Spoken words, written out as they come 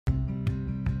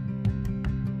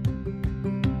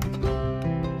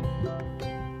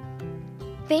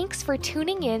Thanks for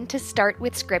tuning in to Start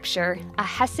with Scripture, a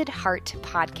Hesed Heart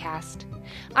podcast.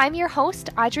 I'm your host,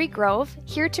 Audrey Grove,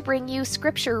 here to bring you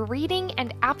scripture reading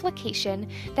and application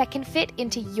that can fit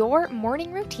into your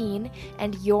morning routine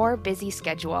and your busy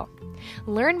schedule.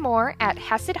 Learn more at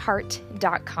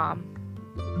HesedHeart.com.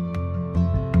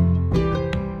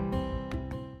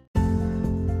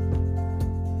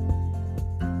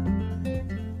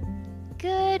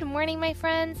 Good morning, my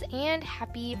friends, and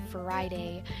happy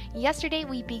Friday. Yesterday,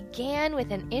 we began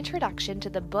with an introduction to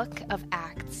the book of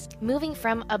Acts, moving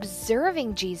from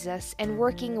observing Jesus and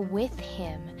working with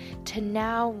him to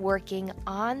now working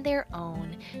on their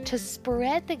own to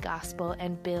spread the gospel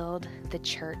and build the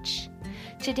church.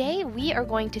 Today, we are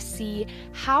going to see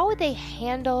how they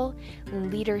handle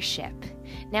leadership.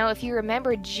 Now, if you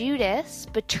remember, Judas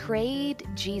betrayed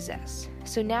Jesus.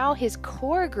 So now his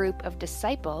core group of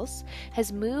disciples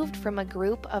has moved from a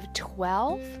group of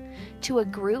 12 to a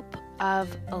group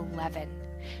of 11.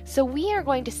 So we are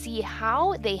going to see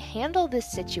how they handle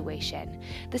this situation,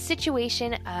 the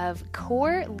situation of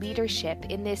core leadership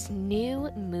in this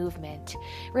new movement.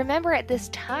 Remember, at this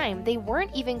time, they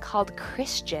weren't even called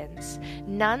Christians,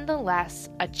 nonetheless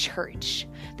a church.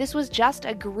 This was just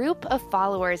a group of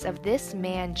followers of this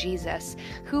man, Jesus,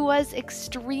 who was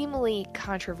extremely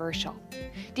controversial.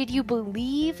 Did you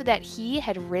believe that he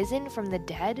had risen from the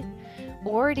dead,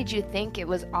 or did you think it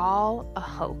was all a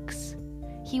hoax?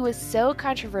 He was so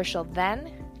controversial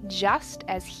then, just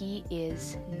as he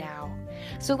is now.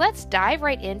 So let's dive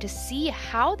right in to see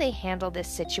how they handle this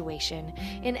situation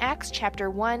in Acts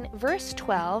chapter 1, verse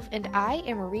 12, and I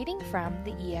am reading from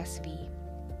the ESV.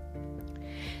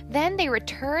 Then they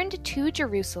returned to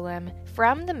Jerusalem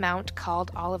from the mount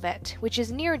called Olivet, which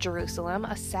is near Jerusalem,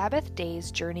 a Sabbath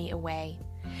day's journey away.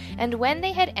 And when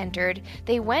they had entered,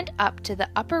 they went up to the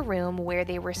upper room where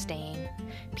they were staying.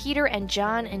 Peter and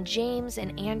John and James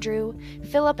and Andrew,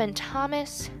 Philip and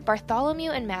Thomas,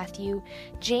 Bartholomew and Matthew,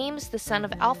 James the son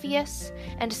of Alphaeus,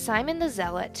 and Simon the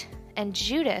Zealot, and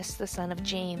Judas the son of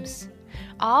James.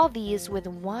 All these with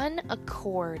one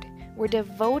accord were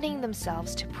devoting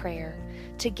themselves to prayer,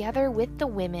 together with the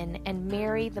women and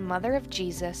Mary the mother of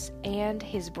Jesus and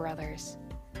his brothers.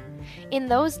 In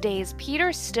those days,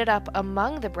 Peter stood up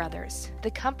among the brothers.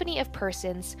 The company of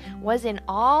persons was in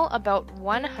all about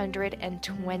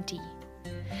 120.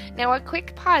 Now, a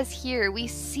quick pause here. We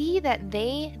see that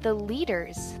they, the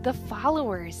leaders, the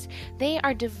followers, they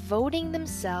are devoting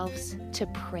themselves to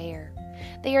prayer.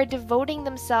 They are devoting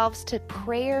themselves to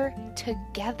prayer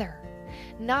together.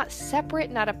 Not separate,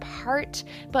 not apart,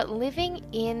 but living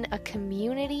in a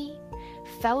community,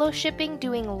 fellowshipping,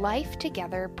 doing life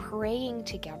together, praying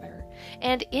together.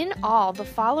 And in all, the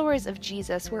followers of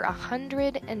Jesus were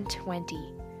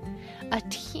 120. A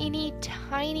teeny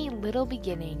tiny little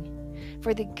beginning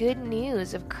for the good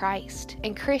news of Christ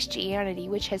and Christianity,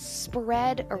 which has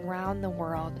spread around the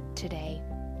world today.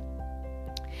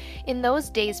 In those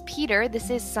days, Peter, this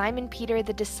is Simon Peter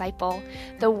the disciple,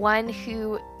 the one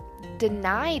who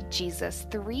denied Jesus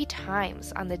 3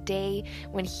 times on the day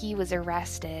when he was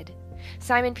arrested.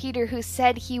 Simon Peter, who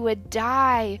said he would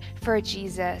die for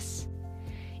Jesus.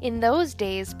 In those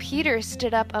days, Peter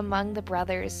stood up among the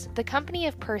brothers. The company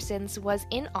of persons was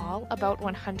in all about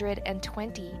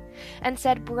 120, and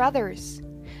said, "Brothers,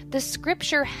 the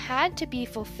scripture had to be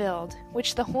fulfilled,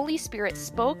 which the Holy Spirit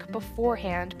spoke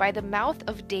beforehand by the mouth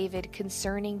of David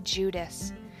concerning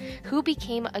Judas, who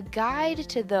became a guide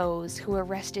to those who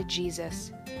arrested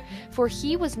Jesus. For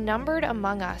he was numbered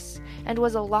among us, and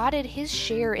was allotted his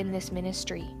share in this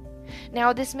ministry.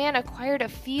 Now this man acquired a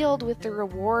field with the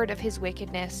reward of his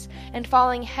wickedness, and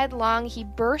falling headlong he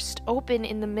burst open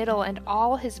in the middle, and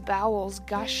all his bowels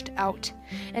gushed out.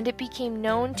 And it became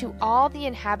known to all the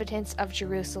inhabitants of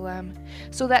Jerusalem,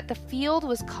 so that the field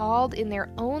was called in their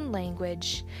own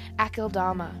language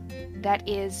Akeldama, that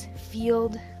is,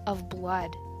 field of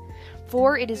blood.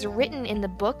 For it is written in the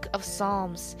book of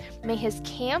Psalms, May his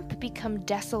camp become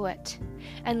desolate,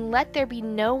 and let there be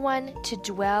no one to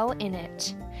dwell in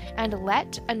it, and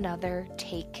let another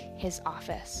take his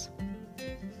office."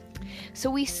 So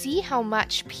we see how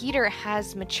much Peter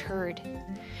has matured.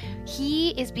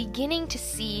 He is beginning to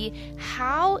see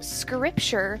how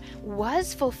Scripture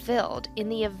was fulfilled in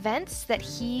the events that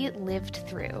he lived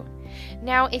through.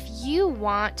 Now, if you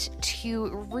want to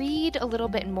read a little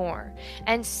bit more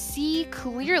and see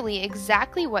clearly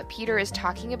exactly what Peter is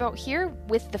talking about here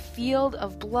with the field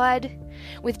of blood,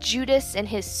 with Judas and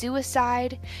his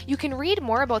suicide, you can read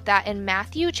more about that in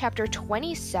Matthew chapter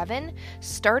 27,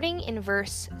 starting in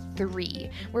verse 3,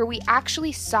 where we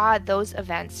actually saw those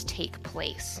events take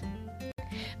place.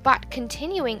 But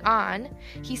continuing on,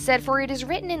 he said, "For it is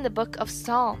written in the book of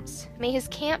Psalms, may his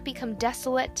camp become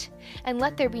desolate, and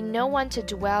let there be no one to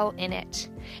dwell in it,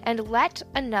 and let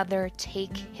another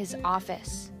take his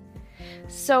office."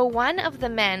 So one of the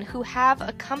men who have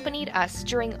accompanied us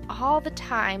during all the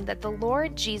time that the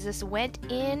Lord Jesus went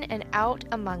in and out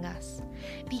among us,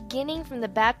 beginning from the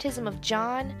baptism of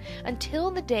John until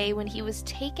the day when he was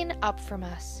taken up from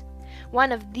us,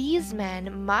 one of these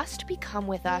men must become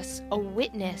with us a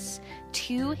witness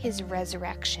to his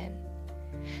resurrection.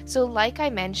 So like I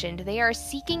mentioned, they are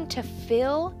seeking to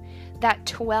fill that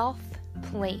 12th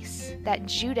place that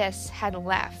Judas had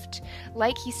left.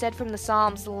 Like he said from the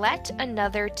Psalms, let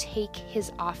another take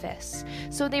his office.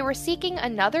 So they were seeking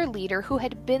another leader who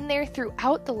had been there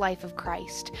throughout the life of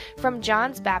Christ, from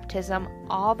John's baptism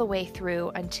all the way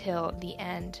through until the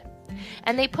end.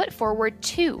 And they put forward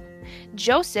two: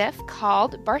 Joseph,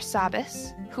 called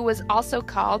Barsabbas, who was also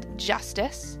called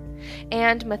Justus,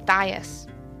 and Matthias.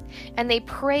 And they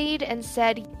prayed and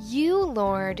said, "You,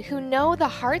 Lord, who know the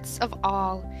hearts of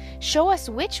all, show us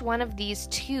which one of these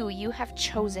two you have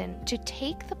chosen to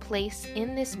take the place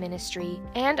in this ministry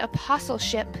and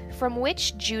apostleship from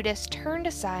which Judas turned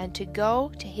aside to go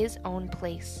to his own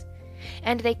place."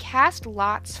 And they cast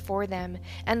lots for them,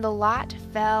 and the lot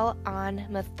fell on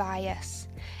Matthias,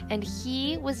 and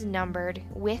he was numbered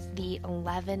with the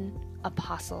 11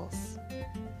 apostles.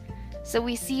 So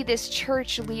we see this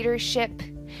church leadership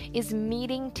is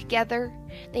meeting together,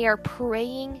 they are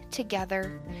praying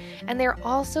together, and they're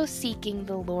also seeking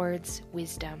the Lord's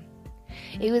wisdom.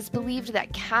 It was believed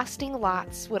that casting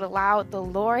lots would allow the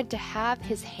Lord to have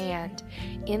his hand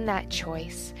in that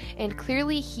choice, and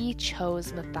clearly he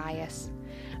chose Matthias.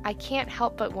 I can't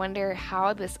help but wonder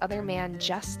how this other man,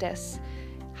 Justus,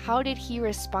 how did he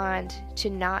respond to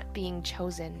not being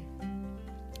chosen?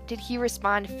 Did he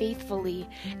respond faithfully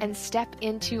and step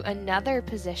into another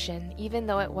position, even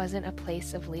though it wasn't a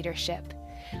place of leadership?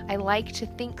 I like to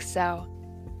think so.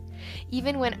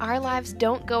 Even when our lives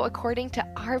don't go according to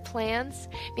our plans,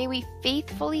 may we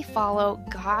faithfully follow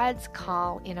God's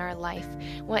call in our life,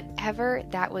 whatever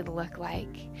that would look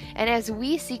like. And as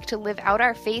we seek to live out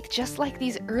our faith just like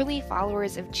these early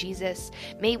followers of Jesus,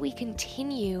 may we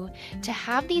continue to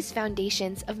have these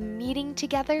foundations of meeting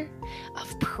together,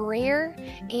 of prayer,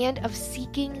 and of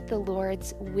seeking the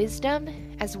Lord's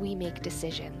wisdom as we make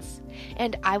decisions.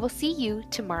 And I will see you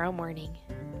tomorrow morning.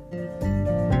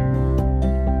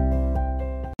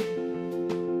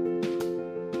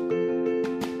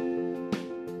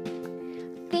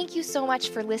 Thank you so much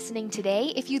for listening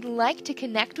today. If you'd like to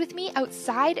connect with me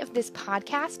outside of this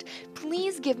podcast,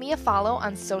 please give me a follow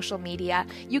on social media.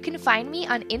 You can find me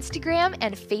on Instagram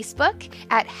and Facebook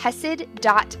at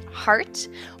hesed.heart,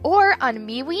 or on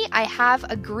MeWe, I have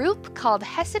a group called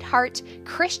Hesed Heart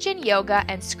Christian Yoga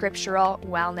and Scriptural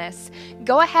Wellness.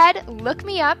 Go ahead, look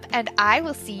me up, and I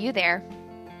will see you there.